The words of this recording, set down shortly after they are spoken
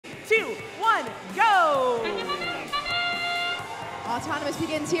Autonomous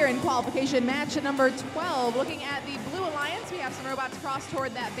begins here in qualification match number 12. Looking at the Blue Alliance, we have some robots cross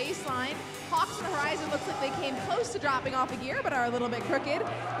toward that baseline. Hawks on the horizon looks like they came close to dropping off a gear, but are a little bit crooked.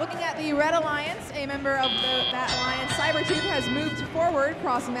 Looking at the Red Alliance, a member of that alliance, Cybertooth, has moved forward,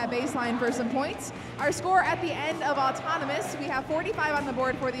 crossing that baseline for some points. Our score at the end of Autonomous, we have 45 on the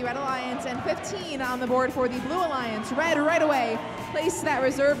board for the Red Alliance and 15 on the board for the Blue Alliance. Red right away placed that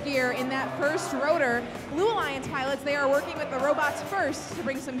reserve gear in that first rotor. Blue Alliance pilots, they are working with the robots first to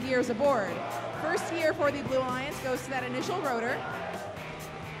bring some gears aboard. First gear for the Blue Alliance goes to that initial rotor.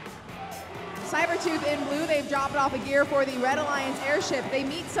 Cybertooth in blue, they've dropped off a gear for the Red Alliance airship. They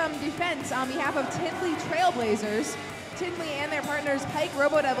meet some defense on behalf of Tinley Trailblazers. Tinley and their partners Pike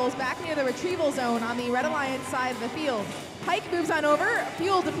Robodevils back near the retrieval zone on the Red Alliance side of the field. Pike moves on over,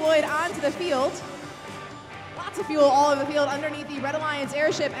 fuel deployed onto the field. Lots of fuel all over the field underneath the Red Alliance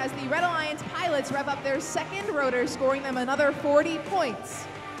airship as the Red Alliance pilots rev up their second rotor, scoring them another 40 points.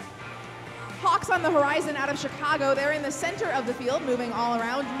 Hawks on the horizon out of Chicago. They're in the center of the field, moving all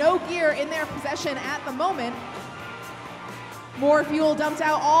around. No gear in their possession at the moment. More fuel dumped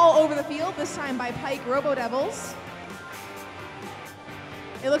out all over the field, this time by Pike Robodevils.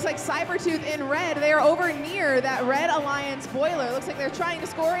 It looks like Cybertooth in red. They are over near that Red Alliance boiler. Looks like they're trying to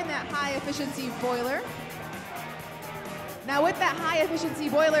score in that high efficiency boiler. Now with that high efficiency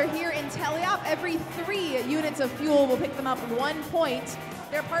boiler here in Teleop, every 3 units of fuel will pick them up 1 point.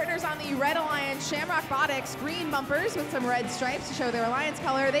 Their partners on the Red Alliance, Shamrock Botics, green bumpers with some red stripes to show their alliance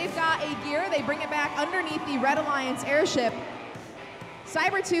color. They've got a gear, they bring it back underneath the Red Alliance airship.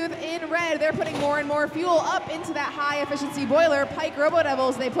 Cybertooth in red, they're putting more and more fuel up into that high efficiency boiler. Pike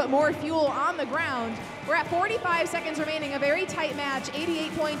Robodevils, they put more fuel on the ground. We're at 45 seconds remaining, a very tight match.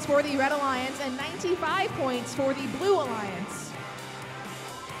 88 points for the Red Alliance and 95 points for the Blue Alliance.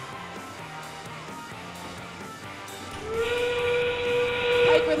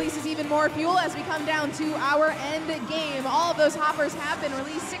 Pike releases even more fuel as we come down to our end game. All of those hoppers have been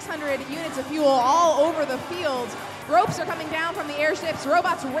released, 600 units of fuel all over the field. Ropes are coming down from the airships,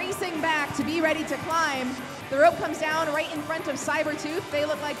 robots racing back to be ready to climb. The rope comes down right in front of Cybertooth. They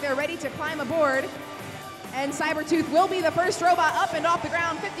look like they're ready to climb aboard. And Cybertooth will be the first robot up and off the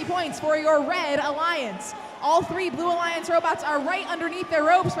ground. 50 points for your Red Alliance. All 3 Blue Alliance robots are right underneath their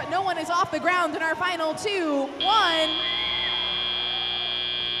ropes, but no one is off the ground in our final 2, 1.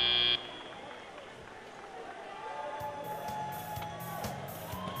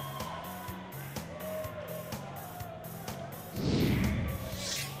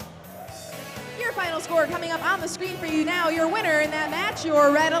 Final score coming up on the screen for you now. Your winner in that match,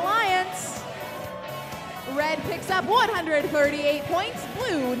 your Red Alliance. Red picks up 138 points,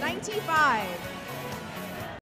 Blue 95.